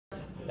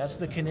That's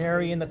the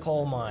canary in the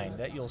coal mine,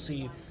 that you'll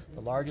see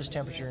the largest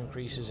temperature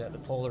increases at the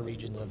polar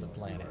regions of the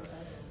planet.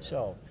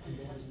 So,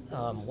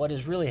 what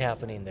is really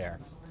happening there?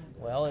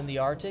 Well, in the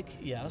Arctic,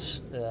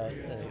 yes, the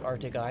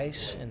Arctic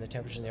ice and the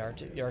temperature in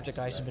the Arctic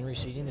ice has been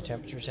receding, the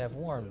temperatures have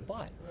warmed,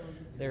 but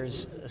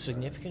there's a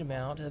significant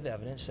amount of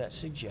evidence that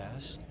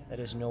suggests that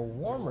it's no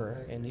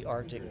warmer in the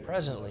Arctic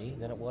presently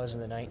than it was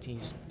in the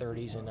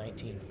 1930s and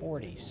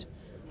 1940s,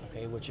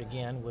 okay, which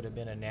again would have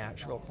been a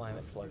natural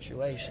climate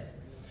fluctuation.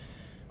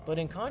 But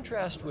in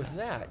contrast with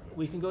that,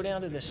 we can go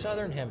down to the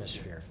southern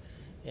hemisphere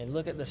and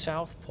look at the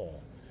South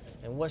Pole.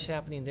 And what's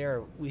happening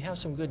there, we have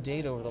some good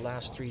data over the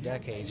last 3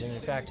 decades. And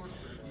in fact,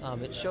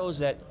 it shows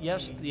that,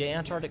 yes, the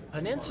Antarctic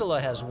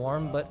Peninsula has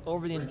warmed, but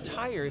over the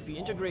entire, if you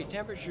integrate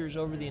temperatures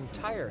over the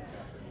entire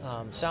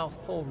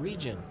South Pole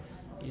region,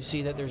 you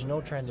see that there's no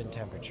trend in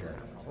temperature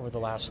over the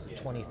last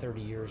 20,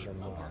 30 years or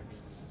more.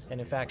 And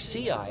in fact,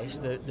 sea ice,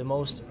 the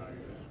most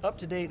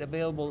up-to-date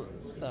available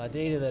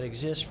data that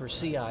exists for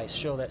sea ice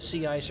show that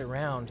sea ice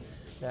around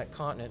that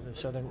continent, the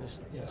southern,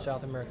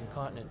 South American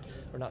continent,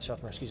 or not South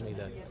America, excuse me,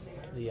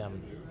 the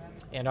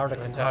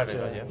Antarctica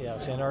continent. Yeah,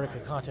 the Antarctica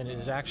continent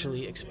is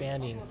actually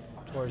expanding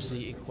towards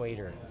the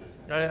equator.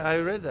 I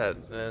read that,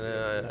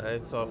 and I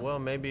thought, well,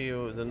 maybe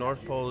the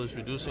North Pole is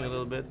reducing a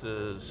little bit,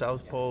 the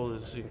South Pole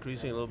is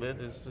increasing a little bit.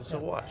 It's a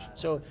wash.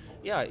 So,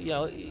 yeah,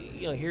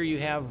 here you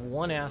have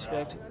one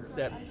aspect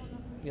that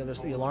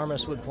the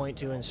alarmists would point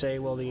to and say,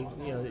 well,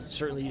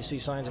 certainly you see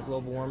signs of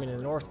global warming in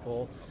the North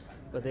Pole,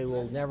 but they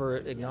will never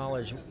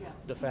acknowledge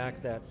the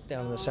fact that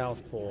down in the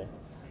South Pole,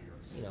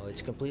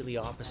 it's completely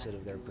opposite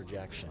of their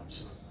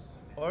projections.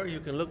 Or you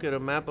can look at a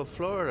map of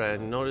Florida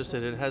and notice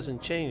that it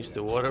hasn't changed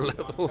the water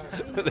level,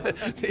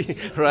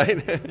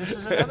 right? This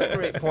is another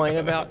great point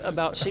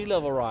about sea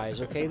level rise.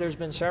 Okay, there's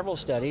been several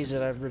studies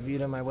that I've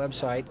reviewed on my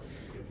website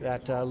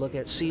that look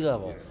at sea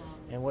level,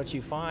 and what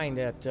you find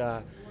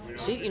that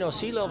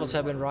sea levels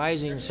have been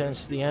rising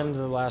since the end of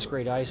the last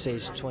great ice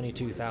age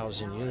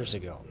 22,000 years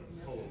ago.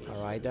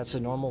 All right, that's a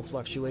normal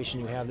fluctuation.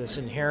 You have this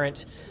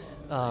inherent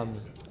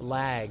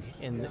lag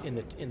in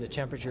the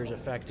temperatures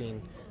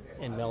affecting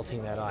and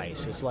melting that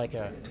ice. It's like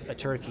a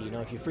turkey.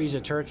 If you freeze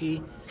a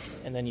turkey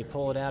and then you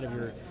pull it out of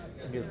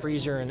your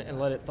freezer and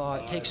let it thaw,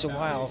 it takes a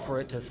while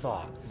for it to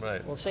thaw.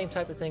 Right. Well, same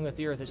type of thing with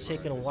the Earth. It's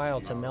taken a while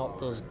to melt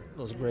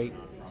those great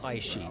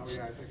ice sheets.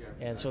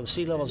 And so the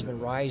sea levels have been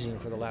rising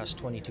for the last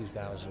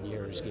 22,000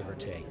 years, give or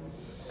take.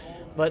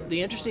 But the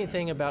interesting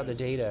thing about the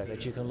data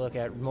that you can look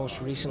at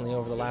most recently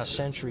over the last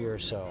century or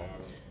so,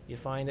 you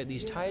find that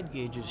these tide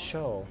gauges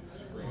show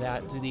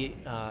that the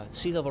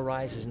sea level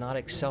rise is not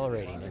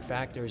accelerating. In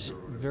fact, there's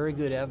very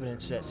good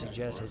evidence that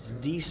suggests it's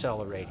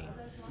decelerating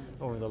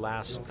over the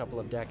last couple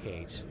of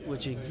decades,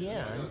 which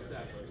again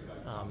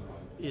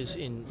is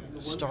in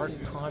stark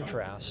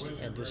contrast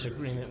and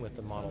disagreement with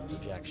the model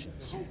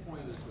projections.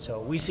 So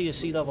we see a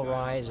sea level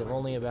rise of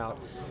only about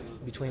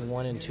between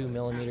 1 and 2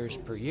 millimeters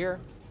per year,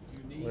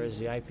 whereas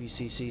the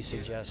IPCC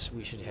suggests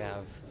we should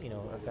have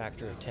a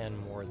factor of 10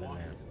 more than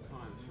that.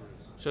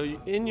 So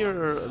in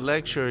your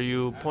lecture,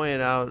 you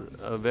pointed out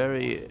a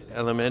very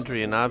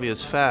elementary and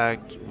obvious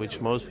fact, which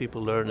most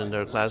people learn in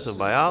their class of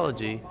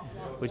biology,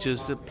 which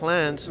is that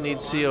plants need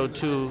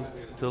CO2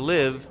 to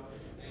live,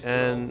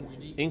 and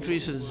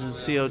increases in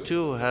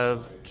CO2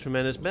 have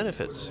tremendous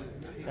benefits.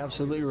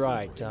 Absolutely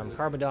right.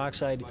 Carbon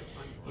dioxide,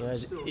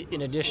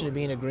 in addition to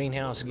being a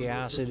greenhouse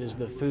gas, it is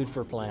the food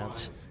for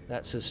plants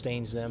that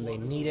sustains them. They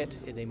need it.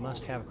 They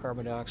must have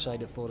carbon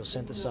dioxide to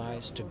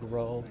photosynthesize, to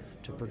grow,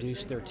 to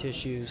produce their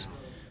tissues.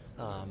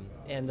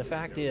 And the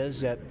fact is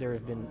that there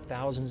have been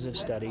thousands of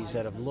studies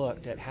that have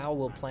looked at how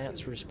will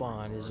plants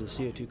respond as the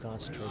CO2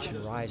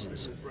 concentration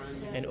rises.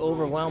 And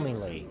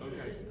overwhelmingly,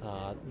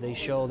 they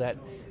show that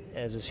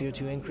as the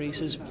CO2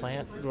 increases,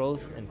 plant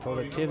growth and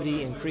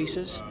productivity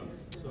increases.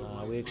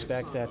 We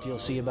expect that you'll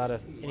see about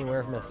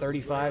anywhere from a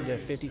 35 to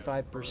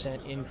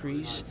 55%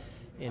 increase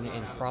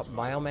in crop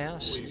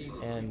biomass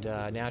and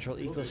natural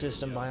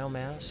ecosystem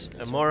biomass.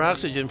 And more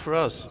oxygen for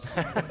us.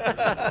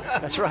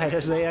 That's right,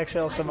 as they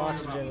exhale some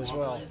oxygen as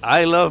well.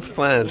 I love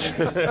plants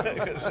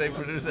because they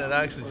produce that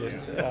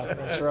oxygen. Yeah,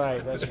 that's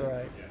right, that's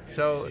right.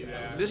 So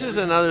this is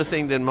another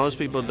thing that most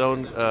people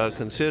don't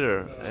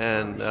consider.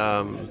 And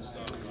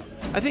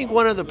I think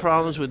one of the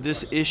problems with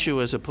this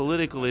issue as a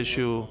political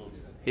issue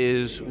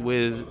is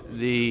with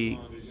the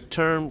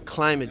term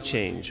climate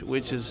change,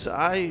 which is,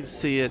 I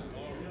see it,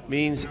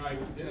 means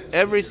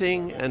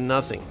everything and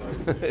nothing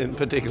in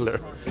particular.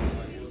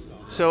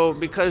 So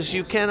because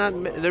you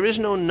cannot, there is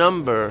no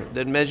number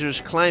that measures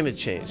climate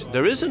change.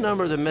 There is a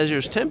number that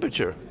measures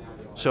temperature.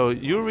 So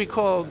you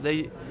recall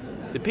the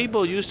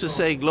people used to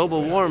say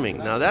global warming.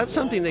 Now that's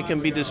something that can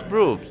be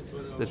disproved.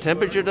 The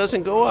temperature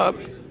doesn't go up,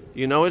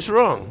 it's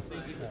wrong.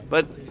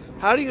 But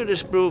how do you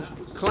disprove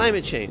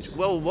climate change?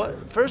 Well,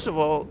 first of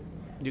all,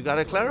 you got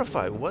to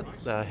clarify, what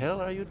the hell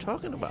are you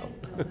talking about?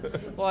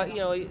 Well,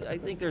 I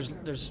think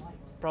there's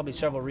probably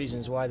several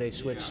reasons why they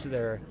switched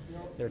their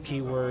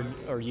keyword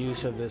or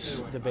use of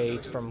this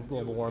debate from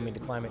global warming to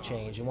climate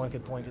change. And one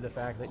could point to the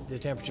fact that the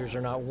temperatures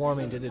are not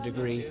warming to the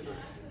degree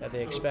that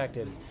they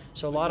expected.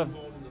 So a lot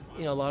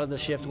of the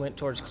shift went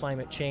towards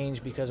climate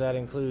change because that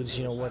includes,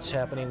 what's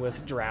happening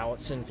with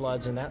droughts and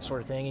floods and that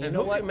sort of thing. And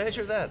who can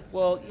measure that?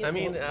 Well,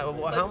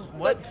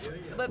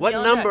 what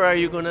number are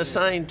you going to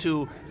assign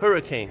to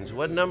hurricanes?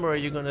 What number are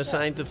you going to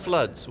assign to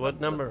floods? What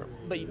number?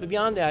 But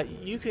beyond that,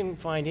 you can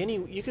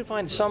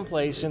find some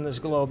place in this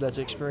globe that's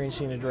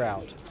experiencing a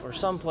drought or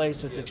some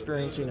place that's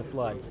experiencing a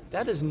flood.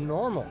 That is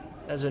normal.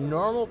 That's a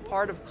normal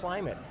part of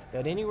climate.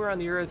 That anywhere on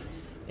the Earth,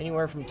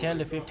 anywhere from 10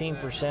 to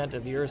 15%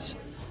 of the Earth's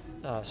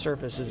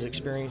surface is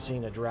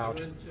experiencing a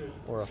drought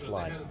or a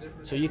flood.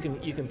 So you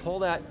can pull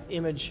that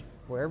image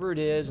wherever it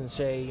is and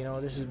say,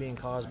 this is being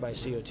caused by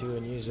CO2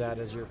 and use that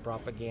as your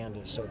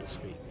propaganda, so to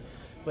speak.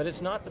 But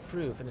it's not the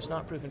proof, and it's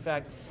not proof. In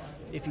fact,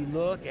 if you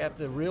look at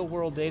the real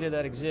world data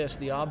that exists,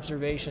 the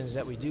observations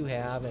that we do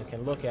have and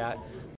can look at,